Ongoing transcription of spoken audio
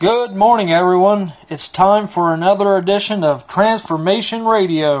Good morning, everyone. It's time for another edition of Transformation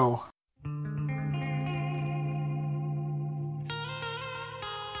Radio.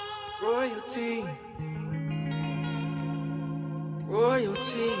 Royalty.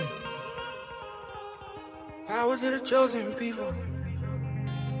 Royalty. Power to the chosen people.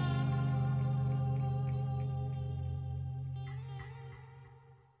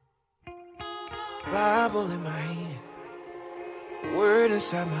 Bible in my hand, word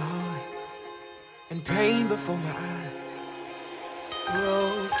inside my heart, and pain before my eyes.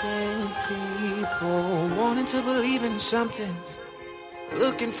 Broken people wanting to believe in something,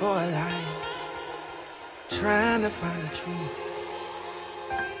 looking for a light, trying to find the truth.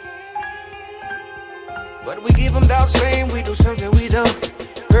 But we give them doubt, saying we do something we don't.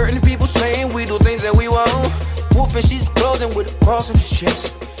 Hurting people, saying we do things that we won't. Wolf in sheep's clothing with a cross on his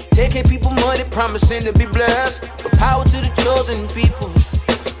chest, taking people money, promising to be blessed. But power to the chosen people,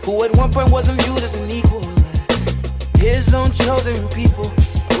 who at one point wasn't viewed as an equal. His own chosen people,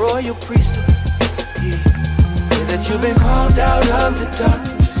 a royal priesthood. Yeah. So that you've been called out of the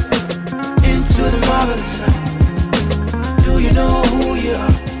darkness into the marvelous light. Do you know who you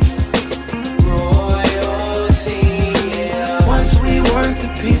are? Royalty, yeah. Once we weren't the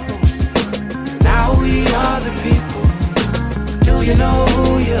people, now we are the people. Do you know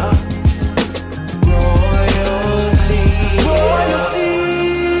who you are? Royalty. Royalty.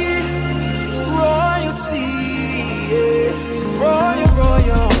 Royalty. Yeah. Royal.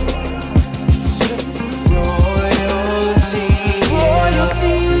 Royalty.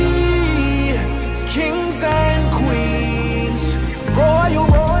 Royalty. Kings and queens. Royal.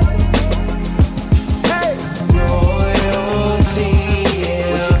 Hey. Royalty.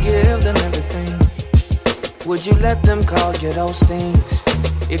 Yeah. Would you give them everything? Would you let them call you those things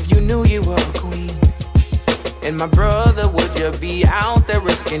if you knew you were a queen? And my brother, would you be out there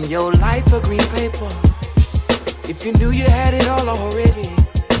risking your life for green paper if you knew you had it all already?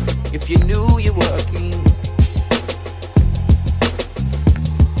 If you knew you were a king?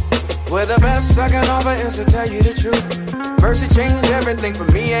 Well, the best I can offer is to tell you the truth. Mercy changed everything for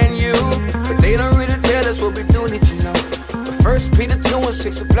me and you, but they don't really tell us what we do need to know. First Peter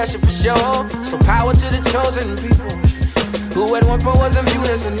 2:6, a pleasure for sure. So power to the chosen people, who at one point wasn't viewed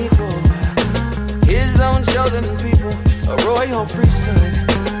as an equal. His own chosen people, a royal priesthood.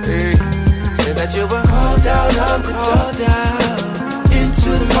 Hey. Said that you were called out of the dark into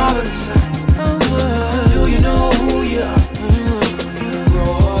the marvelous light. Do you know who you are?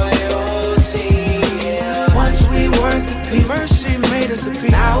 Royalty. Yeah. Once we weren't the people, mercy made us the people.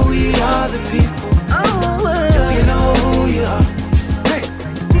 Now we are the people. Do you know who you are? Hey.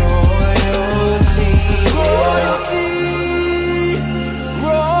 Royalty. Royalty.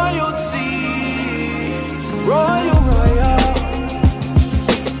 Royalty. Royal.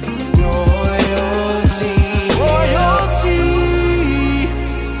 Royalty. Royalty.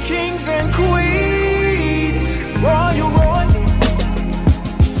 Kings and queens. Royal.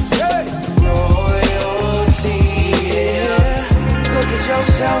 Hey. Royalty. Yeah. Look at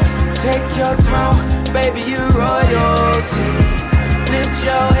yourself. Take your throne. Baby, you royalty. Lift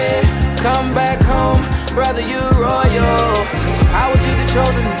your head, come back home. Brother, you royal. Power to the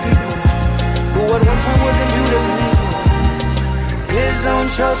chosen people, who at one point wasn't viewed as an equal. His own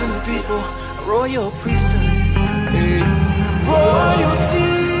chosen people, a royal priesthood. Hey. Royalty.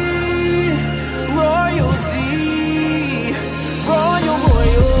 Royalty. Royal.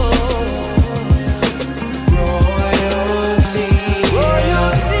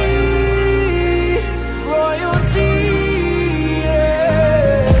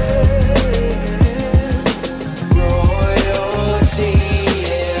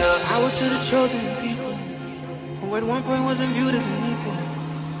 At one point wasn't viewed as an equal.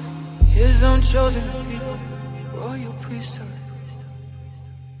 His own chosen people, royal priesthood.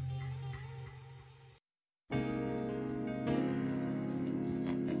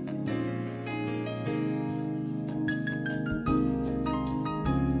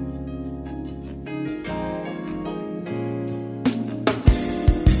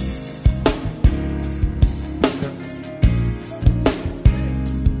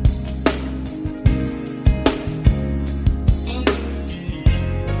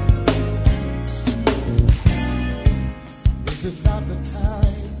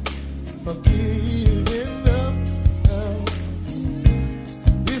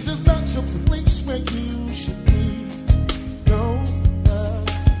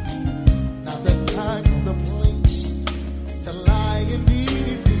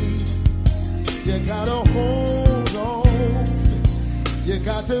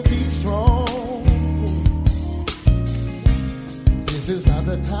 is not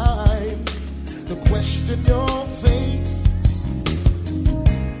the time to question your faith.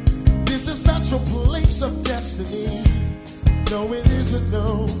 This is not your place of destiny. No, it isn't,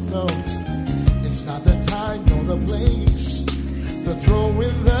 no, no. It's not the time nor the place to throw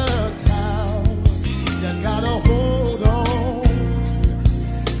in the towel. You gotta hold on.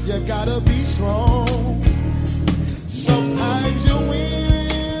 You gotta be strong. Sometimes you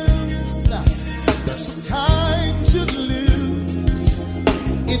win, sometimes you lose.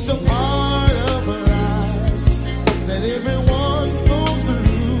 It's a part of life that everyone goes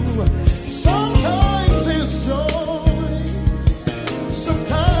through. Sometimes there's joy,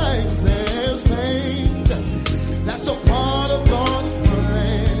 sometimes there's pain. That's a part of God's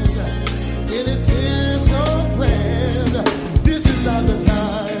plan, and it's His plan. This is not the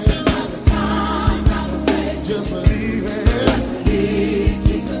time. Just believe it.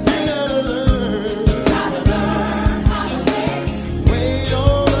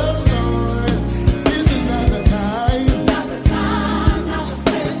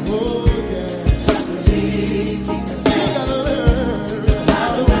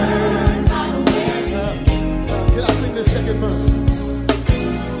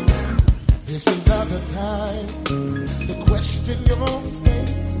 This is not the time to question your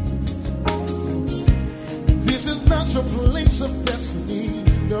faith. This is not your place of destiny.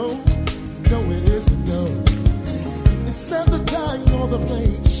 No, no, it isn't, no. It's not the time nor the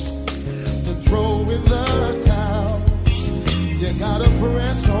place to throw in the towel. You gotta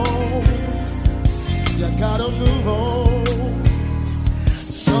press on. You gotta move on.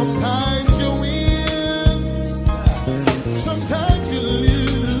 Sometimes you win, sometimes you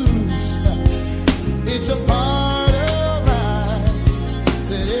lose. It's a part of life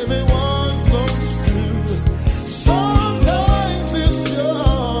that everyone goes through. Sometimes there's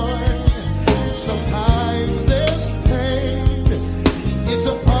joy, sometimes there's pain. It's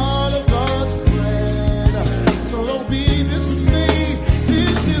a part of God's plan. So don't be dismayed.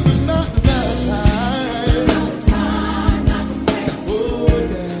 This is not the time. Not the time, not the place. Oh,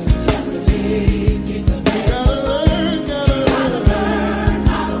 yeah. Just believe, keep the faith. You gotta learn, gotta learn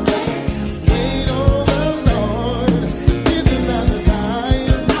how to wait. Wait on the Lord. This is not the time.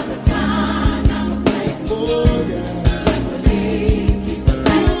 Not the time, not the place. Oh, yeah. Just believe, keep the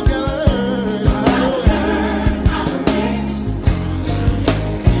faith. You gotta learn how to wait.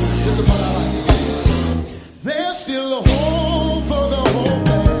 This is what I like. There's still a hope for the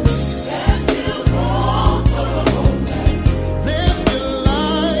hopeless. There's still hope for the hopeless. There's still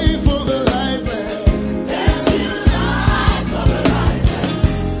life for the lifeless. There's still life for the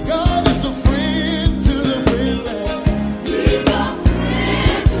lifeless. God is a friend to the friendless. He's a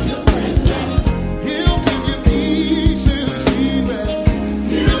friend to the friendless. He'll give you peace and sweet rest.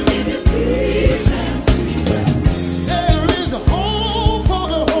 He'll give you peace and sweet rest. There is a hope for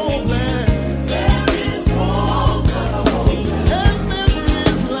the hopeless.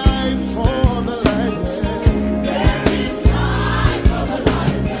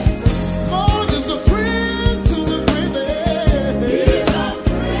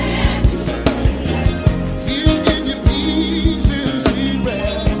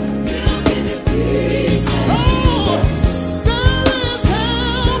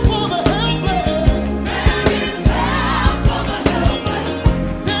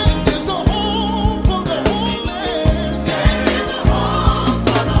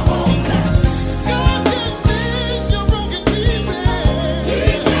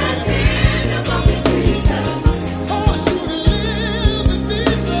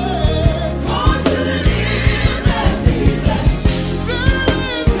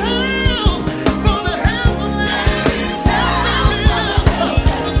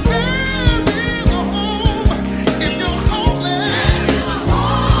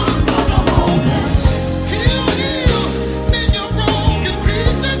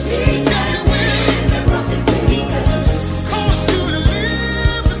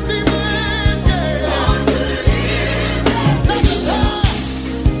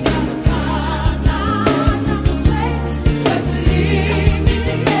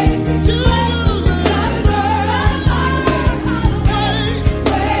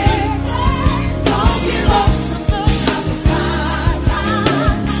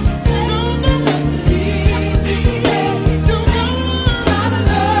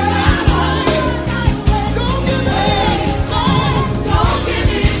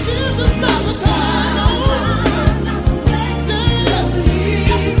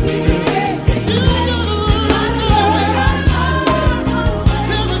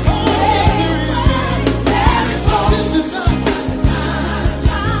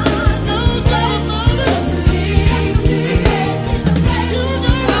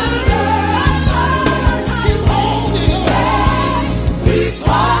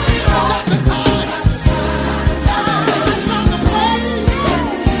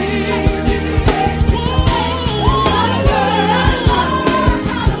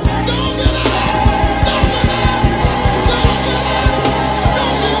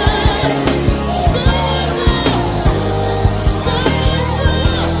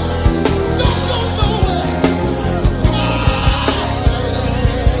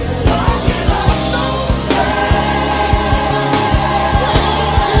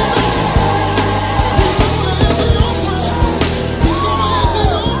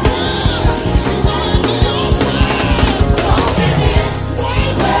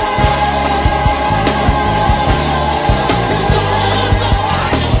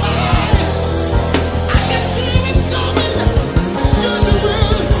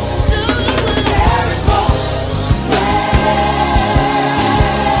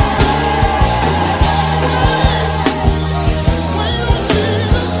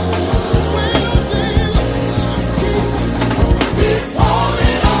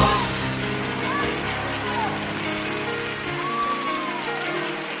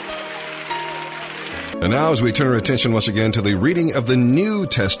 And now, as we turn our attention once again to the reading of the New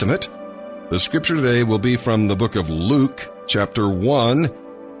Testament, the scripture today will be from the book of Luke, chapter 1,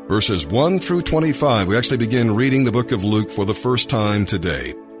 verses 1 through 25. We actually begin reading the book of Luke for the first time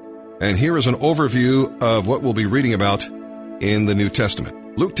today. And here is an overview of what we'll be reading about in the New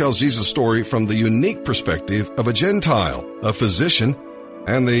Testament. Luke tells Jesus' story from the unique perspective of a Gentile, a physician,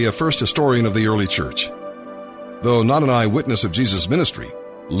 and the first historian of the early church. Though not an eyewitness of Jesus' ministry,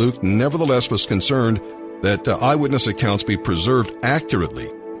 Luke nevertheless was concerned that eyewitness accounts be preserved accurately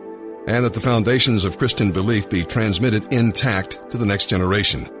and that the foundations of Christian belief be transmitted intact to the next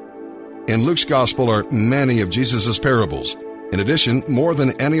generation. In Luke's gospel are many of Jesus' parables. In addition, more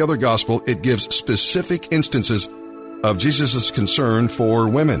than any other gospel, it gives specific instances of Jesus' concern for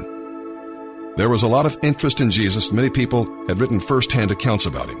women. There was a lot of interest in Jesus. Many people had written first-hand accounts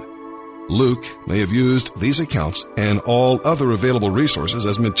about him. Luke may have used these accounts and all other available resources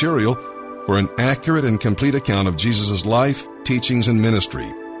as material for an accurate and complete account of Jesus' life, teachings, and ministry.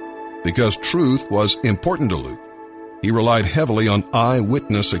 Because truth was important to Luke, he relied heavily on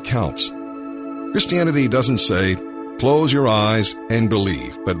eyewitness accounts. Christianity doesn't say, close your eyes and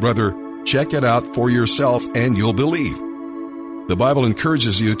believe, but rather, check it out for yourself and you'll believe. The Bible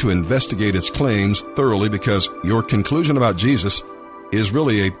encourages you to investigate its claims thoroughly because your conclusion about Jesus is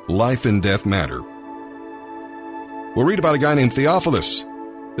really a life and death matter. We'll read about a guy named Theophilus.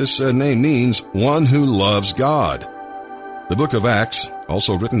 This name means one who loves God. The book of Acts,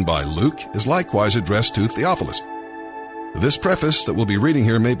 also written by Luke, is likewise addressed to Theophilus. This preface that we'll be reading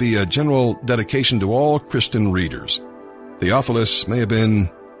here may be a general dedication to all Christian readers. Theophilus may have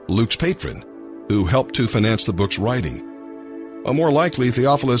been Luke's patron, who helped to finance the book's writing. Or more likely,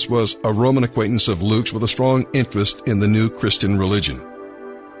 Theophilus was a Roman acquaintance of Luke's with a strong interest in the new Christian religion.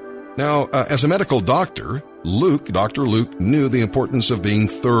 Now, as a medical doctor, Dr. Luke knew the importance of being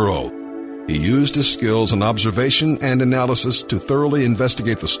thorough. He used his skills in observation and analysis to thoroughly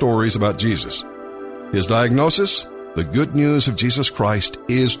investigate the stories about Jesus. His diagnosis? The good news of Jesus Christ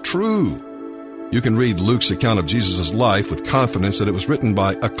is true. You can read Luke's account of Jesus' life with confidence that it was written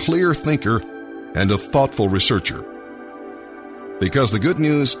by a clear thinker and a thoughtful researcher. Because the good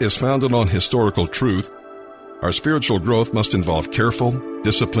news is founded on historical truth, our spiritual growth must involve careful,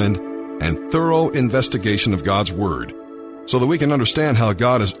 disciplined, and thorough investigation of God's Word, so that we can understand how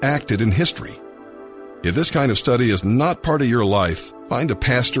God has acted in history. If this kind of study is not part of your life, find a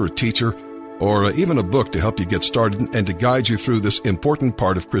pastor, a teacher, or even a book to help you get started and to guide you through this important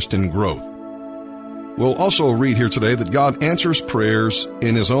part of Christian growth. We'll also read here today that God answers prayers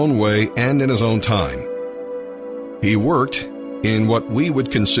in His own way and in His own time. He worked in what we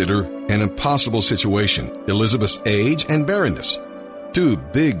would consider an impossible situation, Elizabeth's age and barrenness, two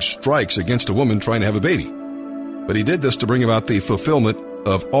big strikes against a woman trying to have a baby. But He did this to bring about the fulfillment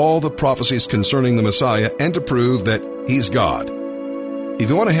of all the prophecies concerning the Messiah and to prove that He's God. If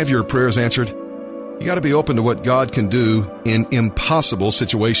you want to have your prayers answered, you got to be open to what God can do in impossible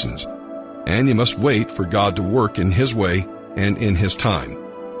situations. And you must wait for God to work in His way and in His time.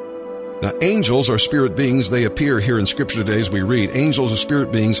 Now, angels are spirit beings. They appear here in Scripture today as we read. Angels are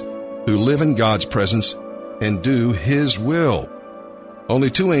spirit beings who live in God's presence and do His will.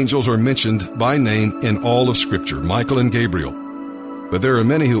 Only two angels are mentioned by name in all of Scripture, Michael and Gabriel. But there are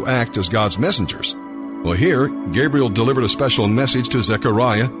many who act as God's messengers. Well, here, Gabriel delivered a special message to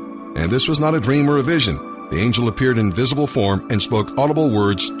Zechariah, and this was not a dream or a vision. The angel appeared in visible form and spoke audible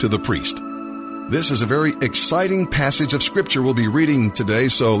words to the priest. This is a very exciting passage of Scripture we'll be reading today,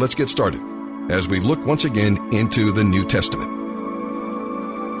 so let's get started as we look once again into the New Testament.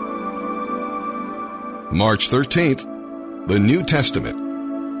 March 13th, the New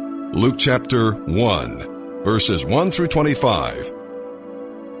Testament. Luke chapter 1, verses 1 through 25.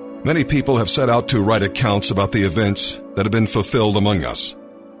 Many people have set out to write accounts about the events that have been fulfilled among us.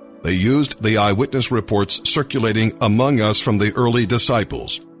 They used the eyewitness reports circulating among us from the early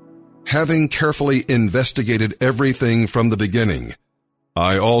disciples. Having carefully investigated everything from the beginning,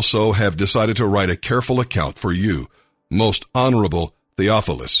 I also have decided to write a careful account for you, most honorable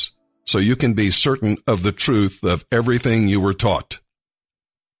Theophilus, so you can be certain of the truth of everything you were taught.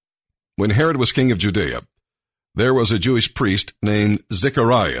 When Herod was king of Judea, there was a Jewish priest named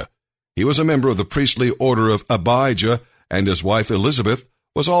Zechariah. He was a member of the priestly order of Abijah, and his wife Elizabeth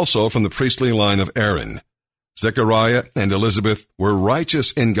was also from the priestly line of Aaron. Zechariah and Elizabeth were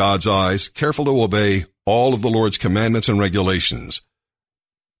righteous in God's eyes, careful to obey all of the Lord's commandments and regulations.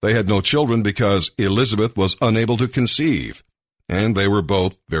 They had no children because Elizabeth was unable to conceive, and they were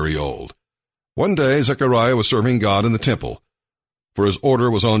both very old. One day, Zechariah was serving God in the temple, for his order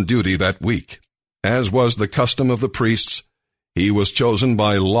was on duty that week. As was the custom of the priests, he was chosen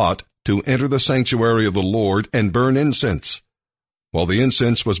by lot to enter the sanctuary of the Lord and burn incense. While the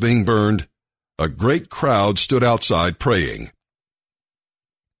incense was being burned, a great crowd stood outside praying.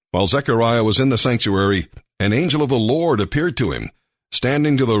 While Zechariah was in the sanctuary, an angel of the Lord appeared to him,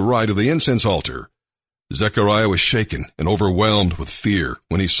 standing to the right of the incense altar. Zechariah was shaken and overwhelmed with fear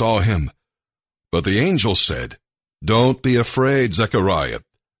when he saw him. But the angel said, "Don't be afraid, Zechariah.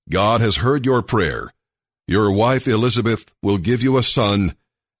 God has heard your prayer. Your wife Elizabeth will give you a son,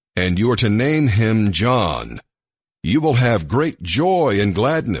 and you are to name him John. You will have great joy and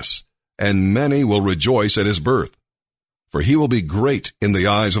gladness, and many will rejoice at his birth. For he will be great in the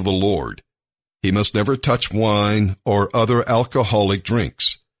eyes of the Lord. He must never touch wine or other alcoholic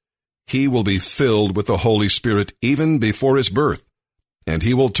drinks. He will be filled with the Holy Spirit even before his birth, and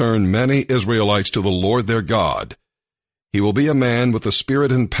he will turn many Israelites to the Lord their God. He will be a man with the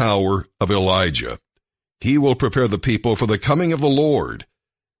spirit and power of Elijah. He will prepare the people for the coming of the Lord.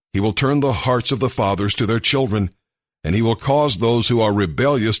 He will turn the hearts of the fathers to their children, and he will cause those who are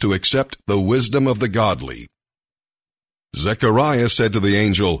rebellious to accept the wisdom of the godly." Zechariah said to the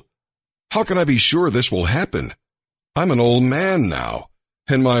angel, "How can I be sure this will happen? I'm an old man now,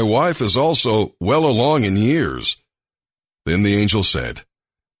 and my wife is also well along in years." Then the angel said,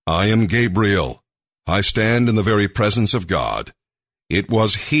 "I am Gabriel. I stand in the very presence of God. It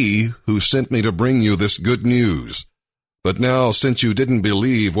was he who sent me to bring you this good news. But now, since you didn't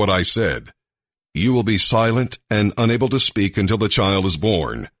believe what I said, you will be silent and unable to speak until the child is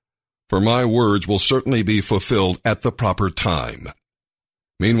born, for my words will certainly be fulfilled at the proper time."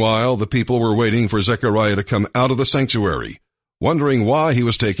 Meanwhile, the people were waiting for Zechariah to come out of the sanctuary, wondering why he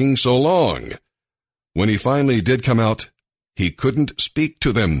was taking so long. When he finally did come out, he couldn't speak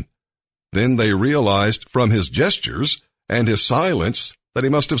to them. Then they realized from his gestures and his silence that he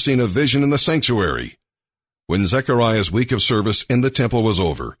must have seen a vision in the sanctuary. When Zechariah's week of service in the temple was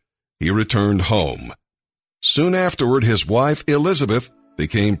over, he returned home. Soon afterward, his wife Elizabeth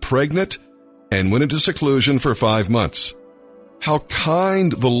became pregnant and went into seclusion for 5 months. "How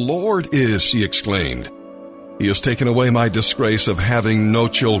kind the Lord is," she exclaimed. "He has taken away my disgrace of having no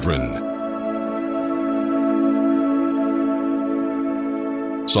children."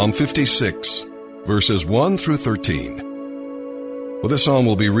 Psalm 56, verses 1 through 13. Well, this psalm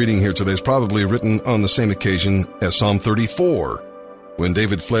we'll be reading here today is probably written on the same occasion as Psalm 34, when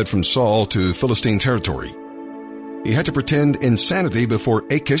David fled from Saul to Philistine territory. He had to pretend insanity before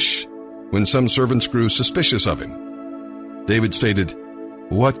Achish when some servants grew suspicious of him. David stated,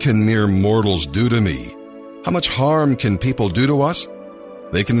 "What can mere mortals do to me? How much harm can people do to us?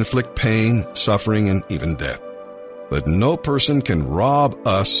 They can inflict pain, suffering, and even death. But no person can rob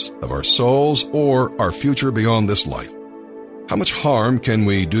us of our souls or our future beyond this life. How much harm can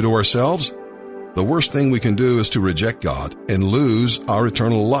we do to ourselves? The worst thing we can do is to reject God and lose our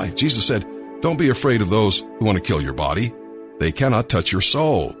eternal life." Jesus said, "Don't be afraid of those who want to kill your body. They cannot touch your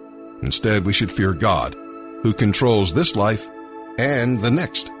soul. Instead, we should fear God, who controls this life and the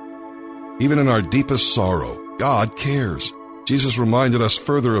next." Even in our deepest sorrow, God cares. Jesus reminded us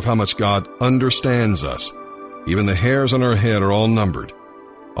further of how much God understands us. Even the hairs on our head are all numbered.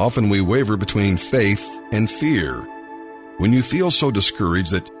 Often we waver between faith and fear. When you feel so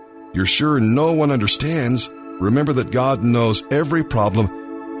discouraged that you're sure no one understands, remember that God knows every problem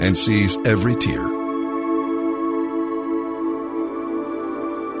and sees every tear.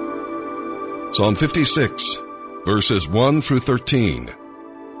 Psalm 56, verses 1 through 13.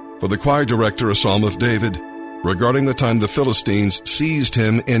 For the choir director, a psalm of David, regarding the time the Philistines seized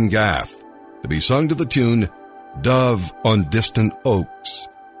him in Gath, to be sung to the tune, "Dove on Distant Oaks."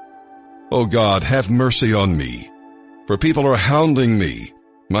 O God, have mercy on me, for people are hounding me.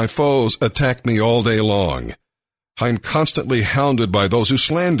 My foes attack me all day long. I am constantly hounded by those who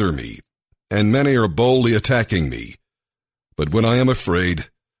slander me, and many are boldly attacking me. But when I am afraid,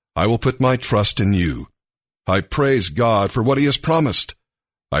 I will put my trust in you. I praise God for what he has promised.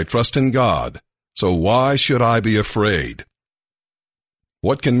 I trust in God, so why should I be afraid?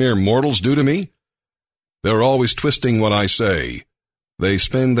 What can mere mortals do to me? They're always twisting what I say. They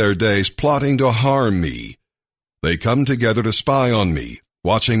spend their days plotting to harm me. They come together to spy on me,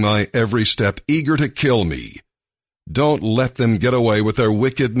 watching my every step, eager to kill me. Don't let them get away with their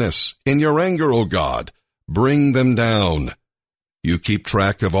wickedness. In your anger, O God, bring them down. You keep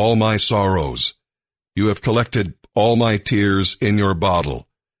track of all my sorrows. You have collected all my tears in your bottle.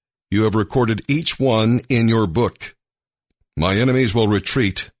 You have recorded each one in your book. My enemies will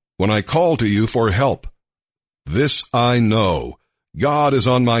retreat when I call to you for help. This I know. God is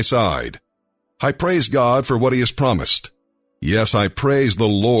on my side. I praise God for what he has promised. Yes, I praise the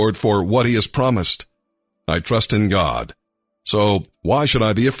Lord for what he has promised. I trust in God. So why should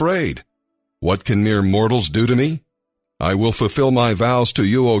I be afraid? What can mere mortals do to me? I will fulfill my vows to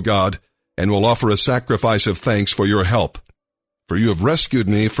you, O God, and will offer a sacrifice of thanks for your help. For you have rescued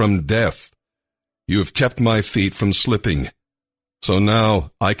me from death. You have kept my feet from slipping. So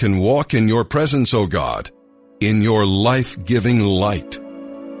now I can walk in your presence, O God, in your life-giving light.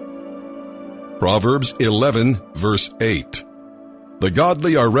 Proverbs 11, verse 8. The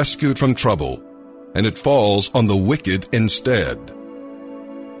godly are rescued from trouble, and it falls on the wicked instead.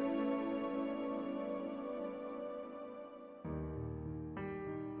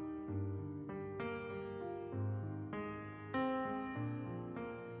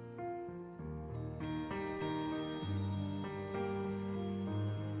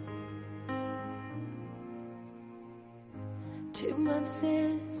 Two months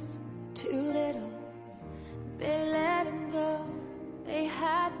is too little. They let him go. They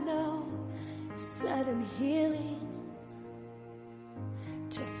had no sudden healing.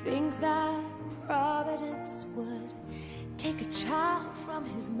 To think that Providence would take a child from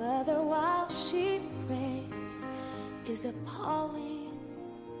his mother while she prays is appalling.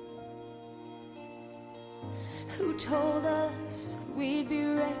 Who told us we'd be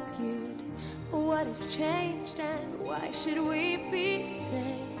rescued? What has changed and why should we be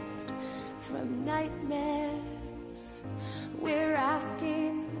saved from nightmares? We're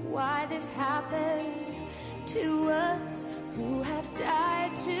asking why this happens to us who have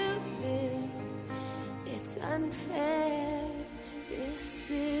died to live. It's unfair. This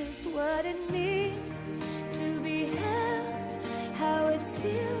is what it means to be held, how it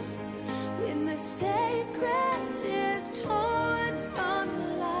feels when the sacred is torn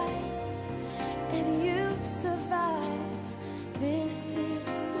from life and you survive. This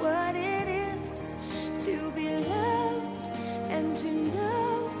is what it is to be loved and to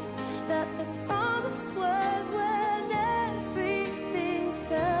know that the promise was when everything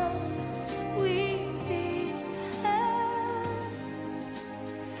fell, we'd be held.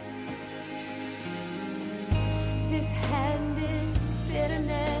 This hand is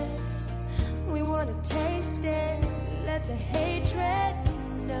bitterness. We want to taste it, let the hatred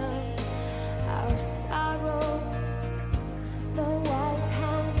know our sorrow. The wise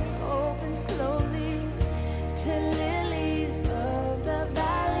hand opens slowly to lilies of the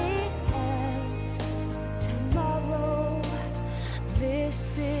valley, and tomorrow.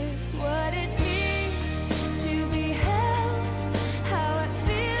 This is what it means to be held, how it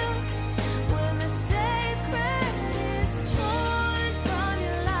feels when the sacred is torn from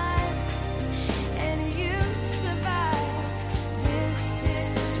your life and you survive. This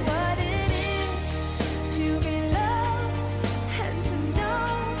is what it is to be loved and to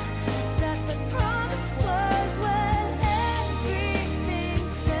know that the promise was when everything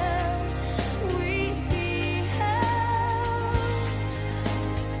fell, we'd be held.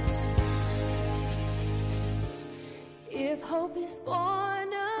 If hope is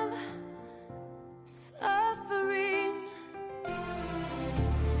born of suffering,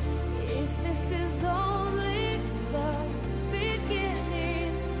 if this is only the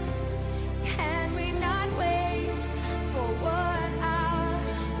beginning, can we not wait for 1 hour,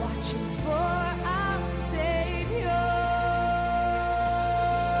 watching for our Savior?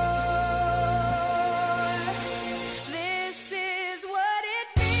 This is what it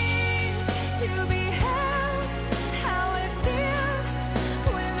means to be held, how it feels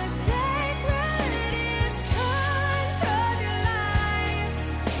when the sacred is torn from your life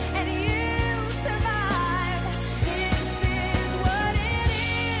and you survive. This is what it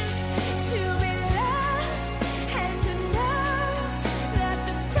is to be loved and to know that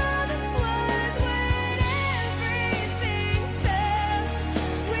the promise was when everything fell,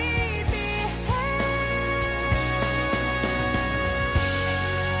 we'd be held.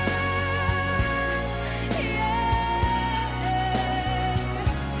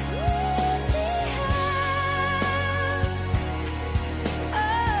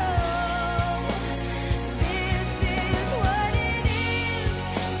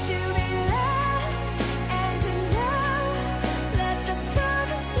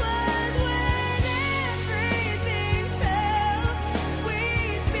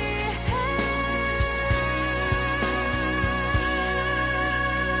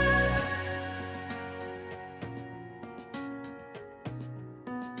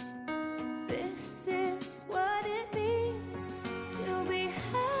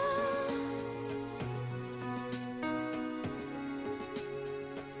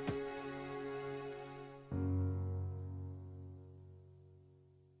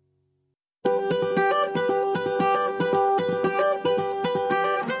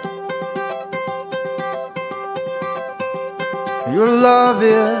 Your love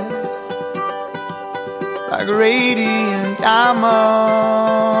is like radiant diamonds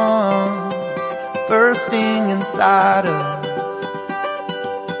bursting inside us.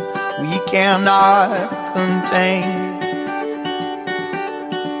 We cannot contain.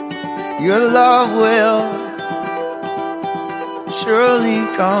 Your love will surely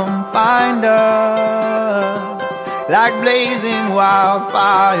come find us like blazing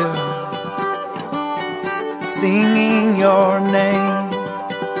wildfire, singing your name.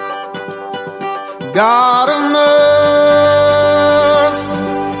 God of mercy,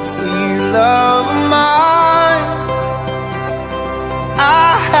 sweet love of mine,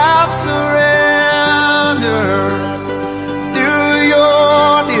 I have surrendered to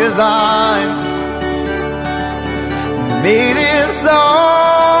your design. May this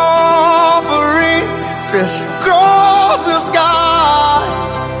offering stretch across the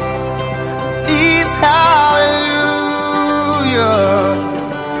skies. These hallelujahs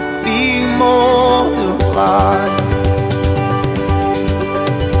be multiplied.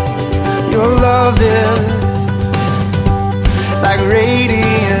 Your love is like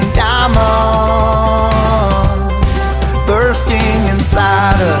radiant diamonds bursting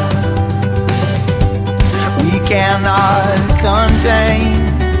inside us. We cannot contain.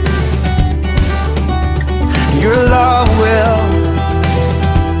 Your love will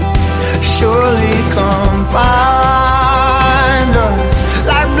surely come find us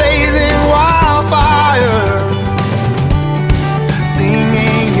like blazing wildfire,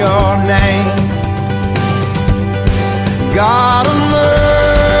 singing your name. God of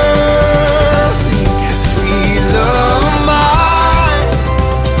mercy, sweet love of mine,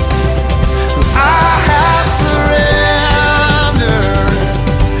 I have surrendered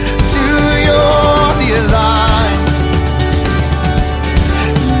to your design.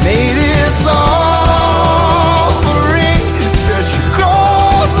 May this offering stretch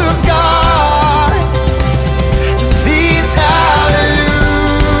across the sky. These hallelujahs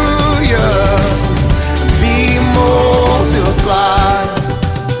be multiplied.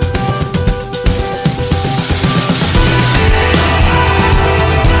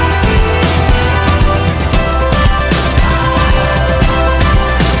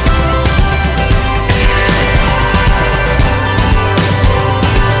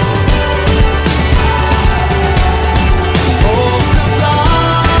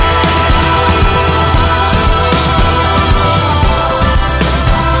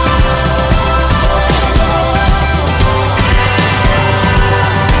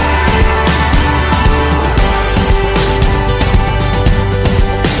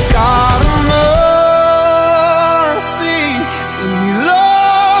 God of mercy, sweet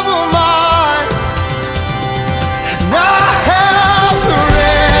love of mine, and I have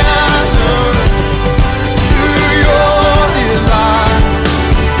surrendered to your design.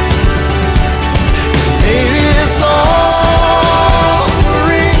 May this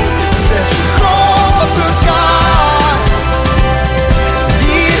offering stretch across the sky.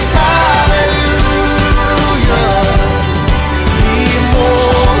 These hallelujahs be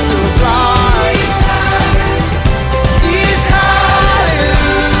multiplied. These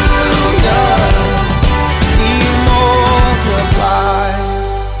hallelujahs be multiplied.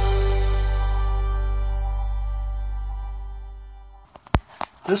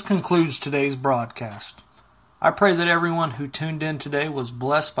 This concludes today's broadcast. I pray that everyone who tuned in today was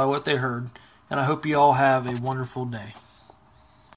blessed by what they heard, and I hope you all have a wonderful day.